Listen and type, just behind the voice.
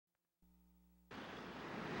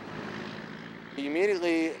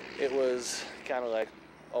Immediately, it was kind of like,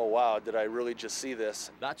 oh wow, did I really just see this?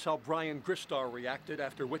 That's how Brian Gristar reacted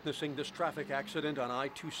after witnessing this traffic accident on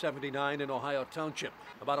I-279 in Ohio Township,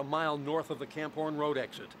 about a mile north of the Camp Horn Road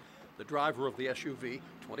exit. The driver of the SUV,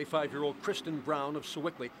 25-year-old Kristen Brown of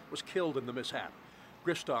Sewickley, was killed in the mishap.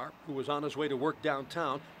 Gristar, who was on his way to work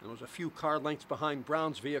downtown and was a few car lengths behind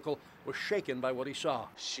Brown's vehicle, was shaken by what he saw.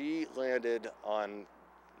 She landed on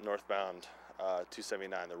northbound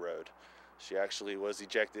 279, the road. She actually was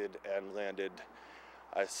ejected and landed.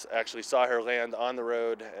 I actually saw her land on the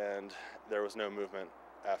road, and there was no movement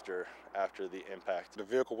after the impact. The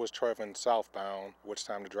vehicle was traveling southbound, which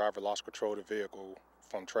time the driver lost control of the vehicle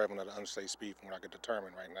from traveling at an unsafe speed from what I could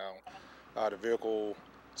determine right now. The vehicle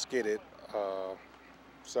skidded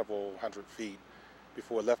several hundred feet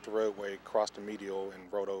before it left the roadway, crossed the medial, and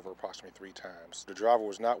rode over approximately 3 times. The driver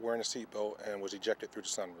was not wearing a seatbelt and was ejected through the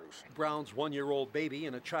sunroof. Brown's 1-year-old baby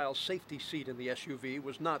in a child's safety seat in the SUV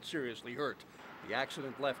was not seriously hurt. The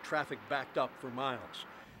accident left traffic backed up for miles.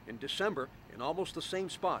 In December, in almost the same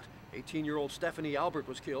spot, 18-year-old Stephanie Albert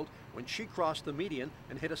was killed when she crossed the median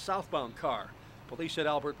and hit a southbound car. Police said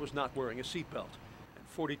Albert was not wearing a seatbelt.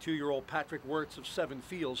 42-year-old Patrick Wirtz of Seven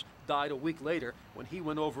Fields died a week later when he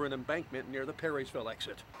went over an embankment near the Perrysville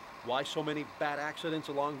exit. Why so many bad accidents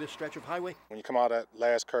along this stretch of highway? When you come out of that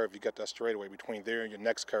last curve, you got that straightaway between there and your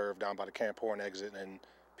next curve down by the Camp Horn exit, and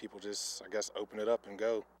people just, I guess, open it up and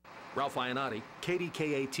go. Ralph Iannotti,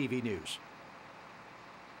 KDKA TV News.